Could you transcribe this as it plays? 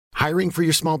Hiring for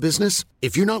your small business?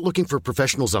 If you're not looking for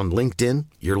professionals on LinkedIn,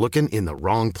 you're looking in the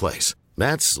wrong place.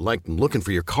 That's like looking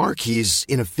for your car keys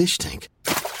in a fish tank.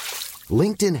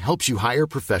 LinkedIn helps you hire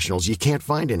professionals you can't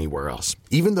find anywhere else,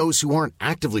 even those who aren't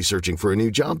actively searching for a new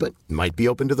job but might be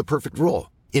open to the perfect role.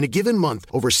 In a given month,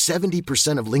 over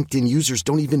 70% of LinkedIn users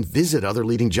don't even visit other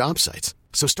leading job sites.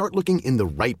 So start looking in the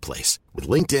right place. With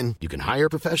LinkedIn, you can hire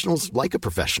professionals like a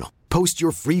professional. Post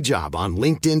your free job on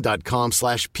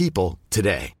linkedin.com/people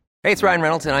today. Hey, it's Ryan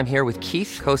Reynolds, and I'm here with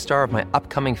Keith, co-star of my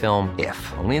upcoming film, If,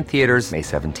 only in theaters May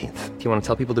 17th. Do you want to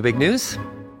tell people the big news?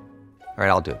 All right,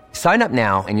 I'll do it. Sign up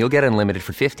now and you'll get unlimited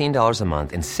for $15 a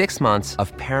month and 6 months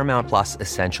of Paramount Plus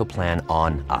Essential Plan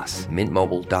on us.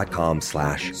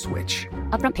 MintMobile.com/switch.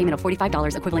 Upfront payment of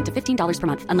 $45 equivalent to $15 per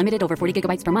month. Unlimited over 40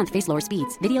 gigabytes per month. Face lower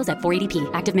speeds. Videos at 480p.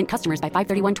 Active Mint customers by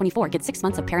 531.24 get 6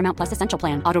 months of Paramount Plus Essential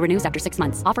Plan. Auto renews after 6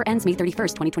 months. Offer ends May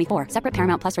 31st, 2024. Separate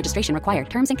Paramount Plus registration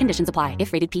required. Terms and conditions apply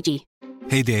if rated PG.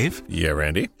 Hey, Dave. Yeah,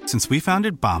 Randy. Since we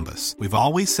founded Bombas, we've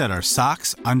always said our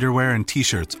socks, underwear, and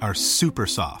T-shirts are super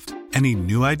soft. Any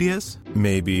new ideas?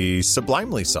 Maybe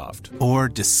sublimely soft. Or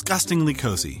disgustingly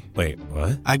cozy. Wait,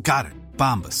 what? I got it.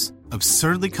 Bombas.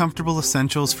 Absurdly comfortable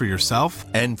essentials for yourself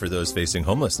and for those facing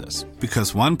homelessness.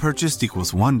 Because one purchased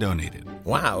equals one donated.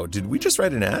 Wow, did we just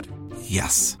write an ad?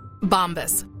 Yes.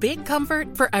 Bombas. Big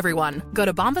comfort for everyone. Go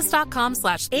to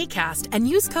bombas.com/ACAST and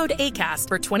use code ACAST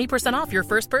for 20% off your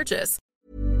first purchase.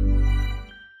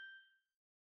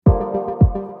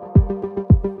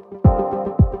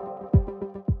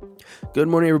 Good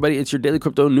morning, everybody. It's your daily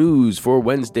crypto news for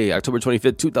Wednesday, October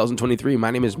 25th, 2023. My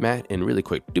name is Matt, and really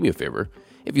quick, do me a favor.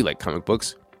 If you like comic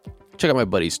books, check out my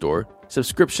buddy's store,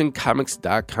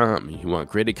 subscriptioncomics.com. You want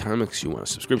graded comics, you want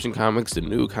subscription comics, the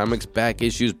new comics, back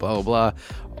issues, blah, blah, blah.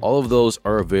 All of those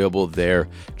are available there.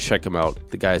 Check him out.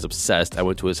 The guy is obsessed. I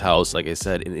went to his house, like I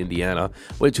said, in Indiana.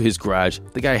 Went to his garage.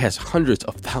 The guy has hundreds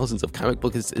of thousands of comic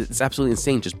books. It's absolutely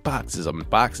insane. Just boxes on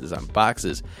boxes on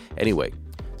boxes. Anyway,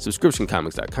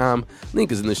 subscriptioncomics.com.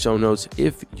 Link is in the show notes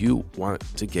if you want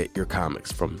to get your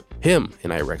comics from him,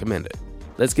 and I recommend it.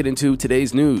 Let's get into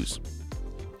today's news.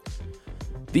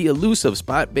 The elusive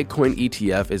spot Bitcoin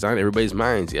ETF is on everybody's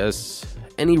minds. Yes,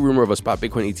 any rumor of a spot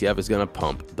Bitcoin ETF is going to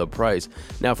pump the price.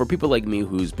 Now, for people like me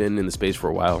who's been in the space for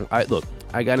a while, I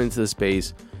got into the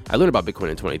space. I learned about Bitcoin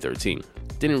in 2013.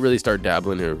 Didn't really start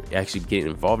dabbling or actually getting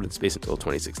involved in the space until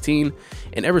 2016.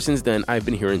 And ever since then, I've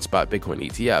been hearing spot Bitcoin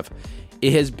ETF.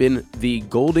 It has been the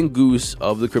golden goose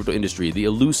of the crypto industry, the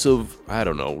elusive, I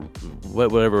don't know,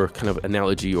 whatever kind of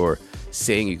analogy or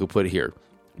saying you could put here.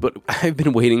 But I've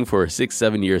been waiting for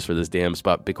 6-7 years for this damn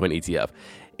spot Bitcoin ETF.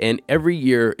 And every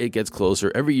year it gets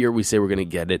closer. Every year we say we're going to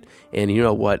get it. And you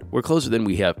know what? We're closer than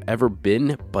we have ever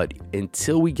been. But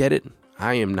until we get it,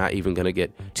 I am not even going to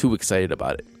get too excited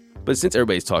about it. But since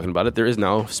everybody's talking about it, there is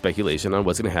now speculation on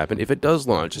what's going to happen if it does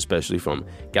launch, especially from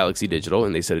Galaxy Digital.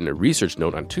 And they said in a research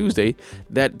note on Tuesday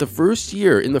that in the first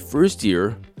year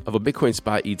of a Bitcoin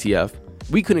spot ETF,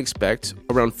 we can expect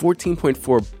around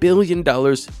 $14.4 billion in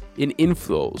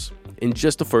inflows in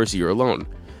just the first year alone.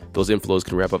 Those inflows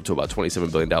can wrap up to about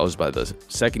 $27 billion by the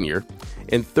second year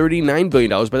and $39 billion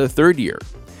by the third year.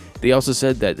 They also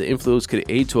said that the inflows could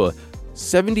aid to a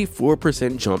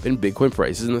 74% jump in Bitcoin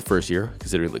prices in the first year,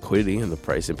 considering liquidity and the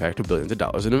price impact of billions of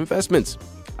dollars in investments.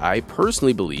 I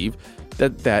personally believe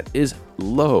that is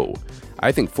low.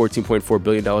 I think $14.4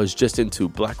 billion just into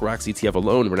BlackRock's ETF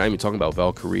alone, we're not even talking about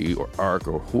Valkyrie or ARK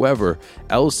or whoever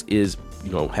else is,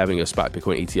 having a spot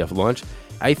Bitcoin ETF launch.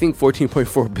 I think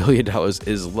 $14.4 billion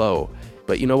is low.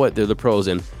 But you know what? They're the pros,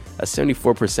 and a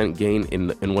 74% gain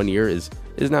in 1 year is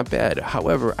not bad.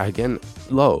 However, again,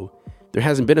 low. There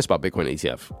hasn't been a spot Bitcoin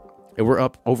ETF, and we're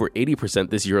up over 80%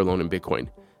 this year alone in Bitcoin.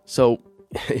 So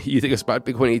you think a spot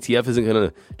Bitcoin ETF isn't going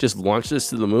to just launch this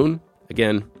to the moon?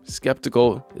 Again,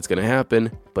 skeptical. It's going to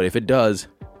happen, but if it does,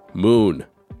 moon.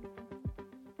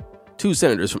 Two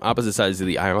senators from opposite sides of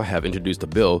the aisle have introduced a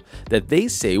bill that they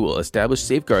say will establish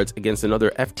safeguards against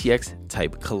another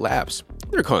FTX-type collapse.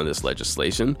 They're calling this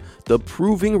legislation the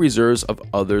Proving Reserves of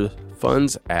Other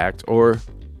Funds Act, or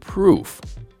PROOF.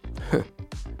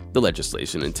 The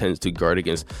legislation intends to guard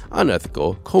against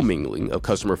unethical commingling of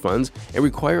customer funds and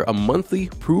require a monthly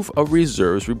proof of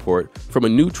reserves report from a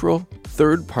neutral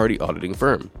third-party auditing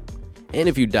firm. And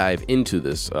if you dive into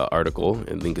this article,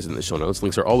 and link is in the show notes,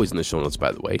 links are always in the show notes,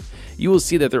 by the way, you will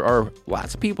see that there are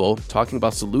lots of people talking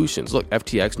about solutions. Look,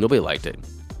 FTX, nobody liked it.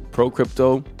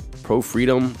 Pro-crypto,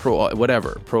 pro-freedom,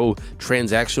 pro-whatever,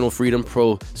 pro-transactional freedom,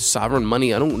 pro-sovereign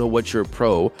money. I don't know what you're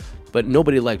pro, but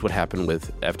nobody liked what happened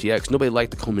with FTX. Nobody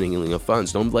liked the commingling of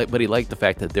funds. Nobody liked the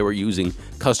fact that they were using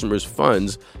customers'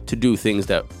 funds to do things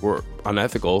that were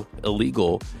unethical,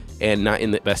 illegal, and not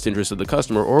in the best interest of the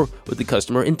customer or what the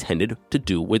customer intended to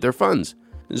do with their funds.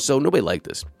 So nobody liked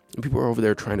this. And people are over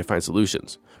there trying to find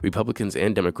solutions. Republicans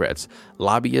and Democrats,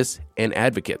 lobbyists and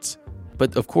advocates.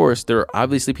 But of course, there are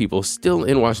obviously people still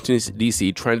in Washington,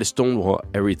 D.C. trying to stonewall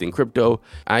everything crypto,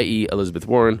 i.e. Elizabeth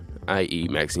Warren, i.e.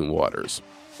 Maxine Waters.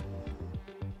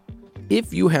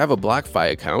 If you have a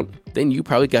BlockFi account, then you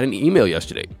probably got an email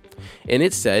yesterday. And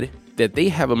it said that they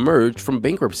have emerged from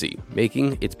bankruptcy,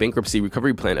 making its bankruptcy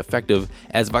recovery plan effective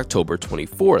as of October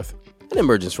 24th. An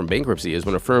emergence from bankruptcy is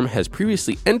when a firm has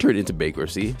previously entered into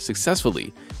bankruptcy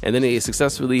successfully, and then it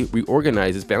successfully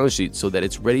reorganizes its balance sheet so that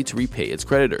it's ready to repay its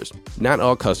creditors. Not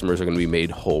all customers are going to be made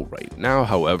whole right now,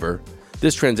 however.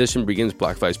 This transition begins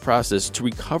BlockFi's process to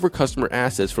recover customer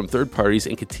assets from third parties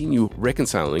and continue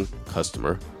reconciling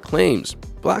customer claims.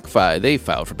 BlockFi, they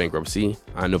filed for bankruptcy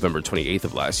on November 28th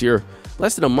of last year,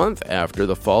 less than a month after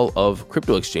the fall of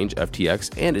crypto exchange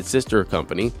FTX and its sister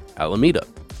company, Alameda.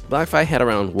 BlockFi had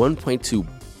around $1.2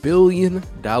 billion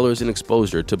in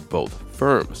exposure to both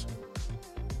firms.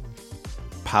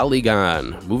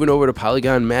 Polygon. Moving over to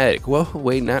Polygon Matic. Well,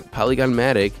 wait, not Polygon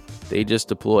Matic. They just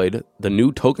deployed the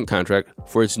new token contract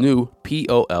for its new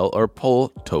POL or POL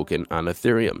token on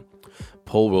Ethereum.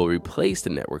 POL will replace the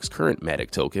network's current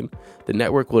Matic token. The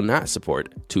network will not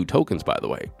support two tokens, by the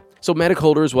way. So Matic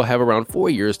holders will have around 4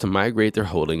 years to migrate their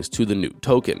holdings to the new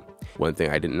token. One thing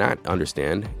I did not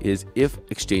understand is if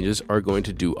exchanges are going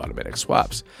to do automatic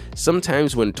swaps.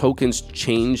 Sometimes when tokens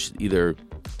change either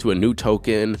to a new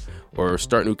token or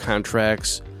start new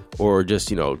contracts or just,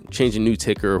 change a new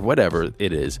ticker, whatever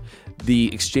it is,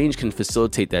 the exchange can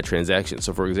facilitate that transaction.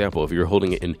 So for example, if you're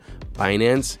holding it in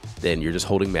Binance, then you're just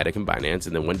holding Matic in Binance,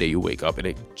 and then one day you wake up and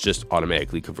it just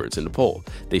automatically converts into POL.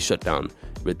 They shut down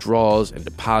withdrawals and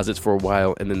deposits for a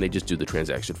while, and then they just do the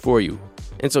transaction for you.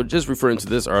 And so just referring to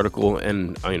this article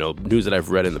and news that I've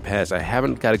read in the past, I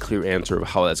haven't got a clear answer of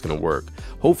how that's going to work.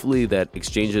 Hopefully that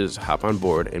exchanges hop on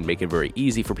board and make it very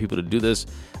easy for people to do this.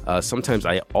 Sometimes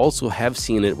I also have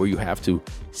seen it where you have to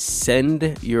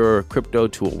send your crypto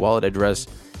to a wallet address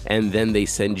and then they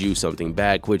send you something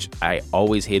back, which I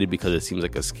always hated because it seems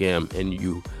like a scam and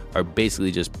you are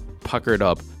basically just puckered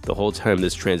up the whole time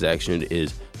this transaction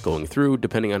is going through,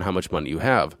 depending on how much money you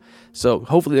have. So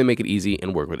hopefully they make it easy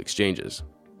and work with exchanges.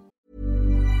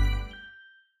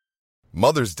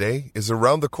 Mother's Day is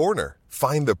around the corner.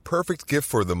 Find the perfect gift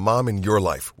for the mom in your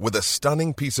life with a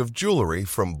stunning piece of jewelry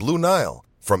from Blue Nile.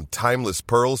 From timeless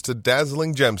pearls to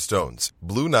dazzling gemstones,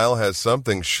 Blue Nile has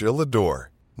something she'll adore.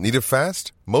 Need it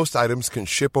fast? Most items can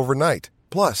ship overnight.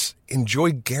 Plus,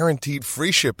 enjoy guaranteed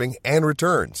free shipping and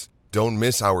returns. Don't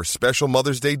miss our special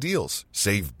Mother's Day deals.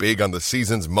 Save big on the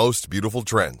season's most beautiful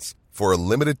trends. For a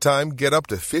limited time, get up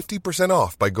to 50%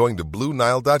 off by going to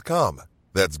BlueNile.com.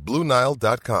 That's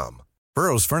BlueNile.com.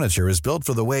 Burrow's furniture is built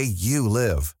for the way you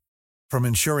live. From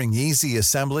ensuring easy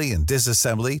assembly and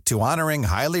disassembly to honoring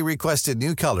highly requested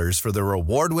new colors for their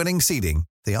award-winning seating,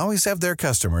 they always have their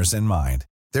customers in mind.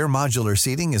 Their modular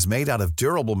seating is made out of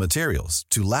durable materials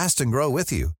to last and grow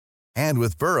with you. And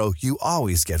with Burrow, you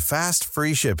always get fast,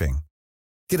 free shipping.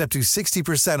 Get up to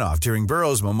 60% off during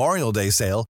Burrow's Memorial Day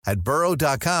sale at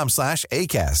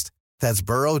burrow.com/ACAST. That's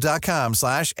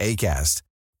burrow.com/ACAST.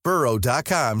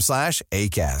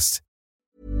 burrow.com/ACAST.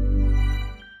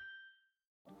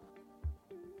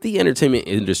 The entertainment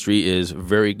industry is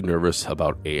very nervous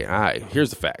about AI. Here's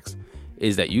the facts.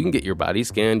 Is that you can get your body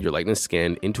scanned, your likeness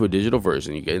scanned into a digital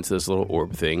version. You get into this little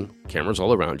orb thing, cameras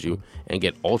all around you, and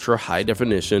get ultra high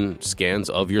definition scans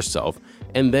of yourself.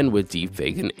 And then with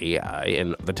Deepfake and AI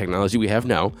and the technology we have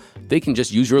now, they can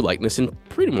just use your likeness in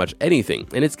pretty much anything.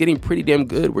 And it's getting pretty damn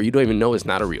good where you don't even know it's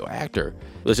not a real actor.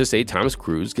 Let's just say Tom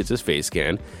Cruise gets his face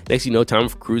scanned. Next you know, Tom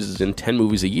Cruise is in 10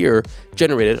 movies a year,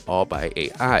 generated all by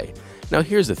AI. Now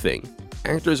here's the thing.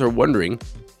 Actors are wondering,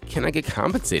 can I get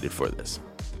compensated for this?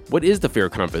 What is the fair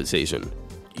compensation?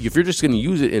 If you're just going to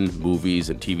use it in movies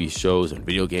and TV shows and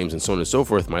video games and so on and so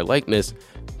forth, my likeness,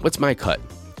 what's my cut?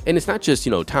 And it's not just,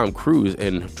 Tom Cruise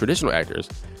and traditional actors.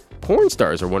 Porn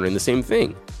stars are wondering the same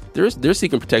thing. They're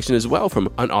seeking protection as well from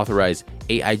unauthorized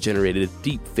AI-generated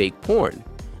deepfake porn.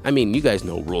 I mean, you guys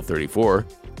know Rule 34.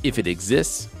 If it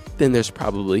exists, then there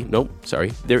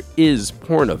is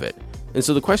porn of it. And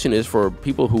so the question is for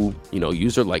people who,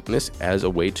 use their likeness as a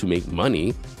way to make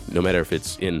money, no matter if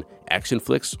it's in action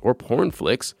flicks or porn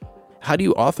flicks, how do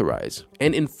you authorize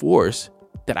and enforce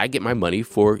that I get my money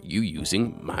for you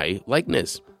using my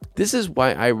likeness? This is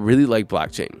why I really like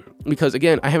blockchain. Because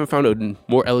again, I haven't found a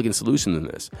more elegant solution than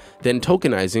this, than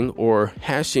tokenizing or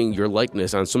hashing your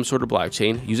likeness on some sort of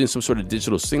blockchain using some sort of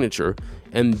digital signature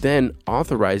and then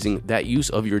authorizing that use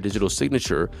of your digital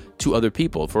signature to other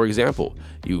people. For example,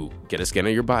 you get a scan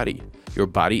of your body. Your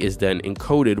body is then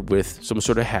encoded with some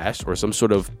sort of hash or some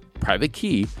sort of private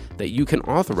key that you can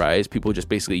authorize. People just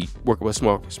basically work with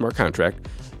a smart contract.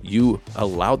 You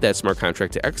allow that smart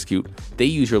contract to execute. They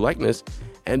use your likeness,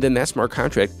 and then that smart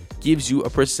contract gives you a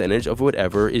percentage of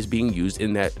whatever is being used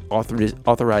in that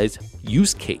authorized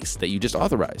use case that you just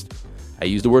authorized. I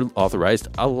used the word authorized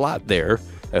a lot there.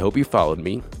 I hope you followed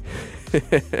me.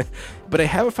 But I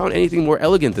haven't found anything more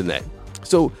elegant than that.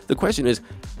 So the question is,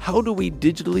 how do we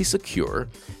digitally secure,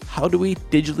 how do we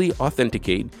digitally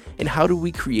authenticate, and how do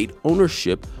we create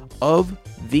ownership of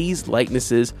these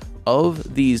likenesses,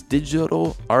 of these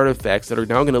digital artifacts that are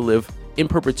now going to live in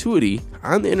perpetuity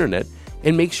on the internet,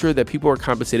 and make sure that people are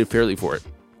compensated fairly for it?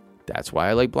 That's why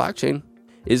I like blockchain.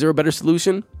 Is there a better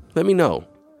solution? Let me know.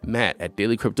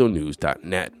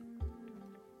 Matt@dailycryptonews.net.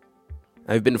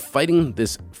 I've been fighting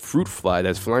this fruit fly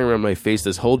that's flying around my face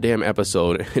this whole damn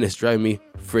episode, and it's driving me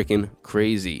freaking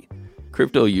crazy.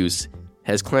 Crypto use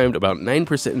has climbed about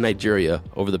 9% in Nigeria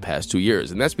over the past 2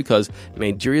 years, and that's because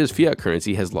Nigeria's fiat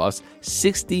currency has lost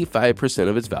 65%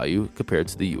 of its value compared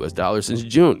to the US dollar since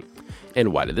June.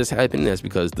 And why did this happen? That's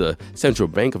because the Central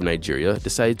Bank of Nigeria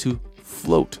decided to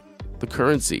float the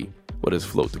currency. What does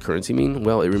float the currency mean?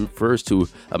 Well, it refers to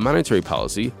a monetary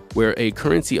policy where a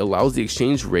currency allows the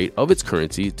exchange rate of its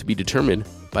currency to be determined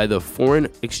by the foreign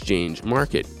exchange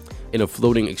market. In a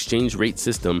floating exchange rate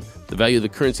system, the value of the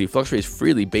currency fluctuates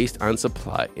freely based on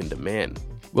supply and demand.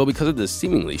 Well, because of this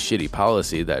seemingly shitty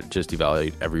policy that just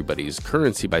devalued everybody's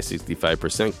currency by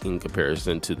 65% in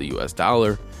comparison to the US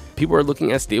dollar, people are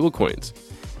looking at stablecoins.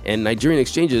 And Nigerian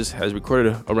exchanges has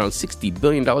recorded around $60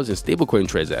 billion in stablecoin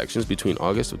transactions between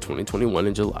August of 2021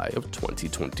 and July of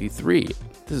 2023. This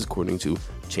is according to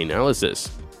Chainalysis.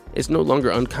 It's no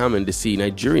longer uncommon to see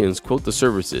Nigerians quote the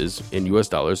services in US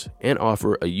dollars and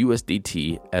offer a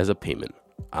USDT as a payment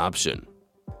option.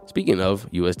 Speaking of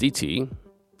USDT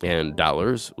and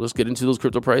dollars, let's get into those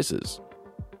crypto prices.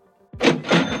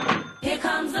 Here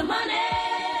comes the money.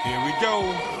 Here we go.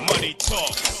 Money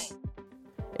talk.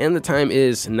 And the time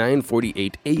is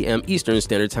 9:48 a.m. Eastern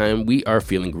Standard Time. We are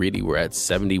feeling greedy. We're at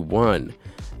 71.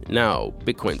 Now,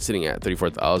 Bitcoin sitting at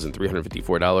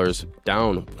 $34,354,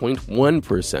 down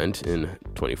 0.1% in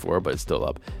 24, but it's still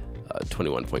up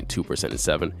 21.2% in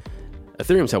 7.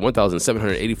 Ethereum's at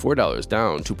 $1,784,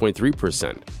 down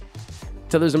 2.3%.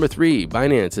 Tether's number 3,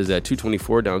 Binance is at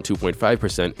 $224, down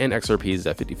 2.5%, and XRP is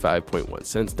at 55.1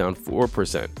 cents, down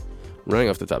 4%. Running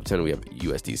off the top 10, we have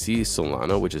USDC,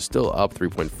 Solana, which is still up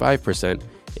 3.5%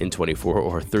 in 24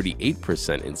 or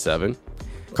 38% in 7.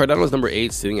 Cardano's number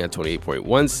 8, sitting at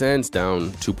 28.1 cents,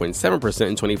 down 2.7%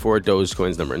 in 24.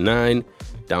 Dogecoin's number 9,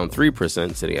 down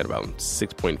 3%, sitting at about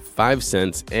 6.5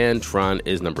 cents. And Tron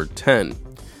is number 10.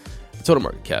 The total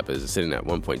market cap is sitting at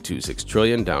 1.26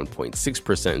 trillion, down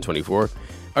 0.6% in 24.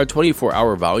 Our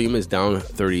 24-hour volume is down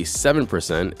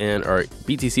 37%, and our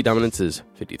BTC dominance is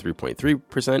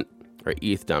 53.3%. Our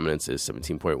ETH dominance is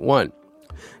 17.1%.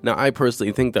 Now, I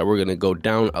personally think that we're going to go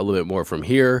down a little bit more from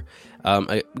here.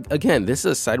 Again, this is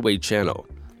a sideways channel.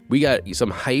 We got some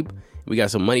hype. We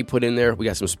got some money put in there. We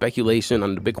got some speculation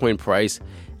on the Bitcoin price.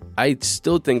 I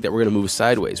still think that we're going to move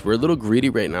sideways. We're a little greedy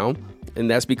right now, and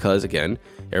that's because, again,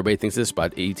 everybody thinks this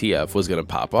spot ETF was going to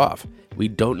pop off. We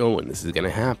don't know when this is going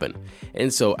to happen.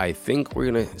 And so I think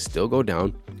we're going to still go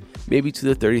down, maybe to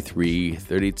the 33,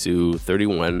 32,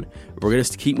 31. We're going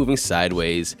to keep moving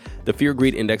sideways. The fear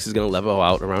greed index is going to level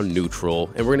out around neutral,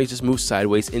 and we're going to just move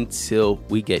sideways until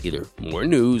we get either more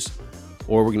news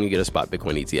or we're going to get a spot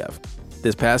Bitcoin ETF.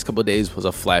 This past couple of days was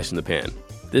a flash in the pan.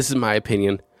 This is my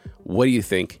opinion. What do you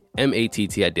think?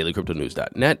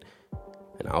 matt@dailycryptonews.net,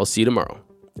 and I'll see you tomorrow.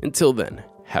 Until then,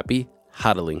 happy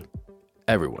hodling,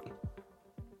 everyone.